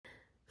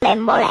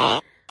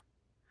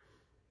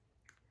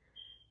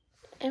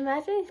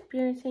Imagine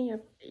experiencing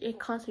a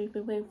concert you've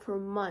been waiting for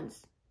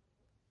months.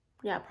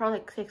 Yeah, probably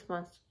like 6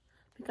 months.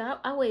 Because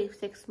I waited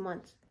 6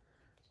 months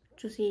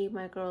to see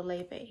my girl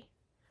Lebe.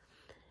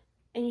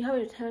 And you have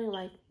your time in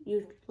life.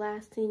 You're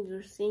blasting,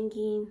 you're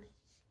singing,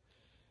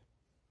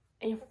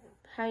 and you're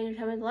having your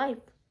time in life.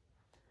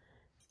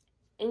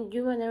 And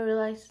you might never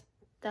realize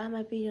that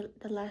might be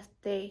the last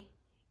day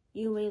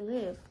you may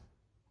live.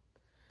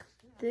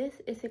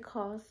 This is a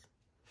cause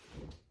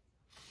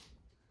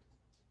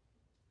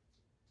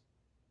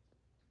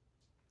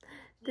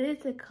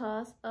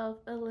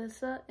of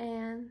Alyssa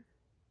and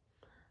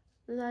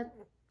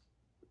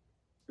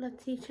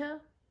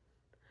Letitia,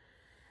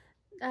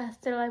 as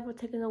their life was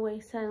taken away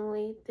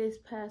suddenly this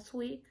past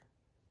week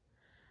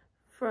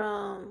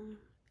from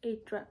a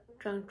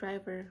drunk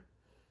driver,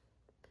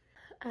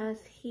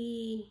 as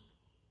he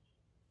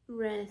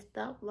ran a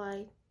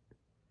stoplight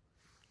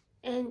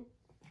and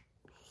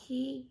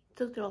he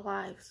took their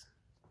lives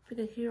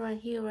because he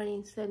was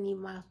running 70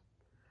 miles.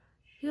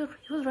 He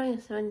was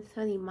running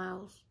 70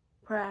 miles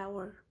per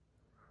hour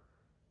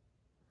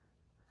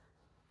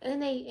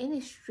in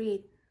a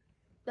street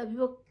that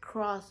people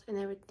cross and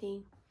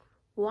everything.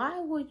 Why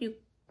would you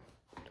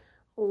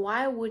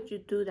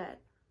do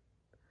that?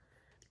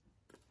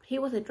 He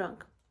was a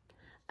drunk.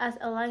 As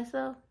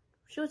Eliza,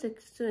 she was a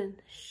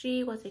student.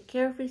 She was a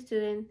carefree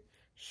student.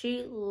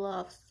 She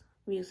loves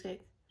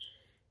music.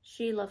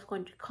 She loves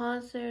going to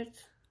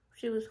concerts.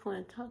 She was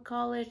going to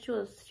college. She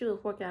was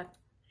working at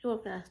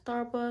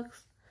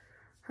Starbucks.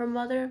 Her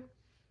mother,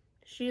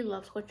 she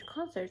loves going to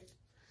concerts.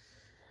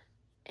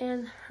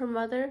 And her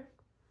mother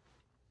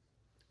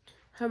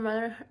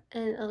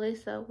and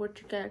Alyssa were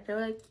together. They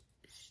were like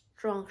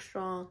strong,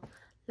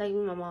 like me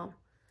and my mom.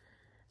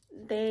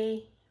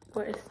 They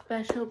were a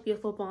special,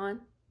 beautiful bond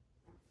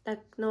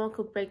that no one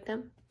could break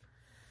them.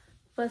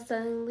 But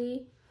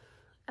suddenly,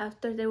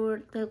 after they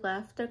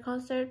left their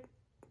concert,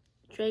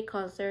 Drake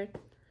concert,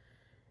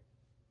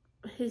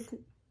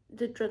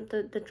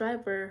 the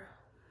driver,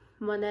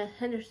 Monet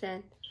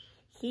Henderson,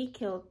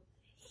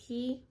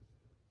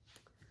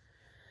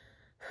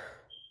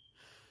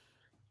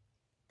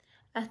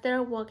 as they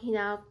were walking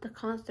out the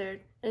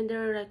concert and they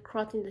were like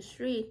crossing the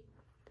street,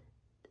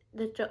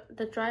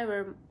 the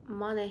driver,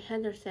 Monet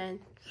Henderson,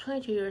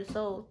 22 years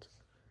old,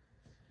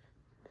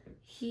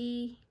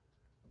 he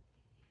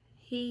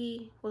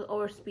was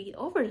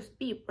over the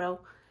speed,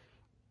 bro.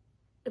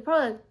 It's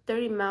probably like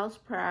 30 miles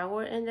per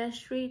hour in that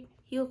street.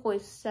 He was going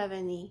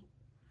 70.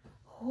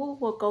 Who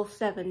will go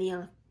 70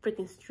 on a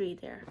freaking street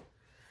there?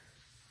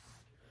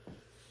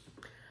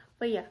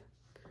 But yeah,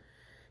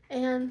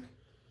 and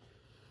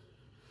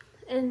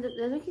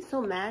that makes me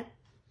so mad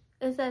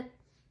is that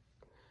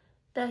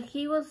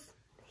he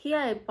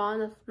had a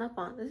bond of, not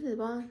bond, this is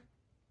bond.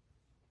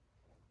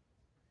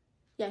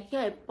 Yeah, he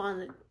had a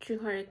bond of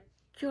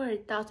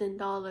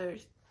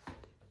 $200,000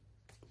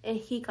 and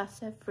he got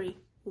set free.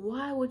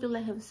 Why would you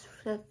let him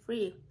set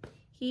free?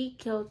 He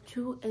killed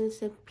 2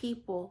 innocent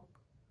people.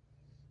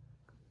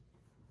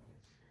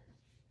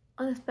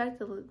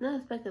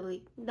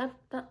 Unexpectedly. That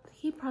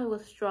he probably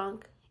was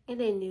drunk and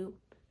they knew.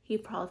 He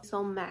probably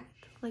so mad.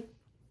 Like,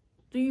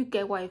 do you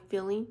get what I'm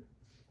feeling?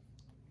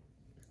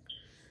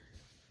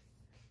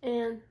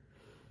 And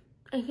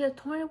his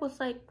attorney was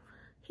like,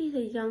 he's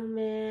a young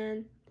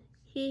man.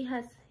 He's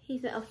an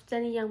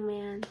outstanding young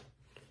man.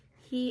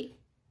 He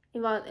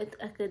involved in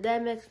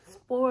academics,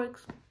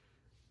 sports.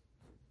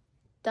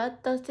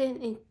 That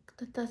doesn't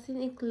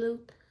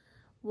include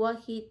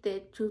what he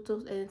did to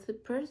those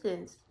innocent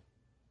persons.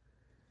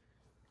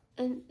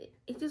 And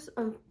it's just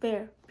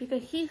unfair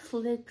because he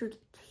slid through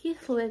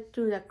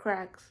the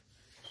cracks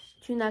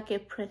to not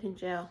get prison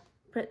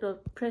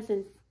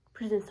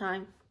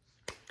time.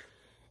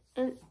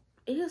 And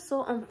it is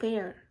so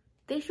unfair.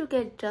 They should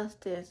get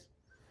justice.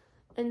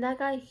 And that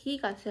guy, he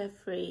got set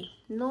free.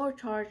 No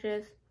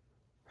charges.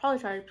 Probably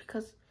charged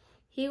because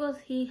he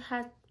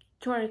had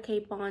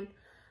 200K bond,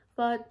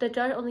 but the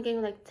judge only gave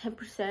him like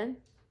 10%.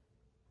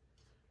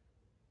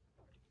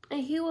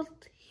 And he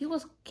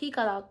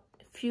got out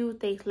a few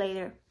days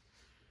later.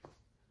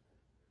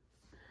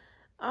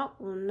 I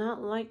will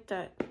not like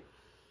that.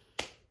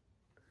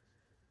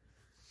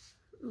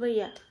 But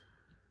yeah,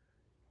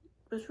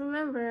 just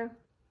remember,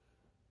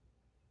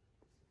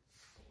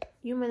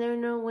 you may never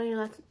know when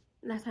your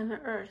last time on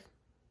Earth.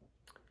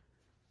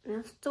 And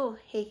I still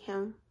hate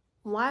him.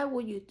 Why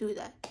would you do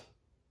that?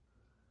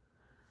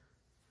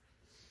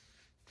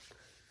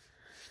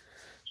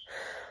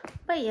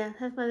 But yeah,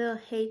 that's my little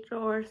hate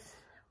towards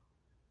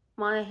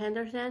Monet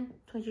Henderson,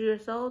 20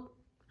 years old,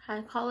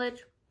 had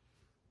college.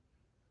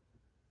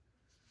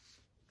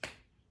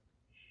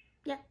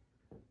 Yeah.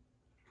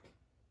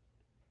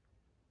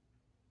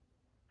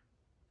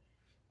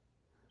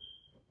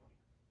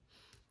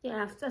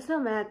 Yeah, I'm so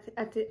mad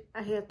at the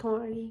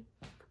authority.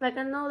 Like,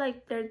 I know,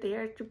 like, they're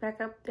there to back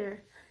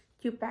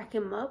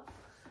him up,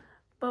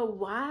 but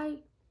why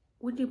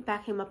would you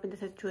back him up in the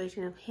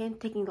situation of him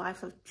taking the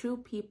lives of 2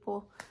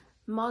 people,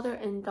 mother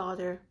and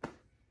daughter?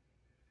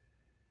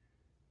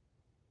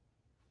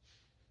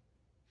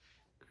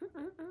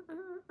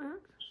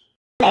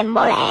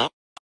 Mole.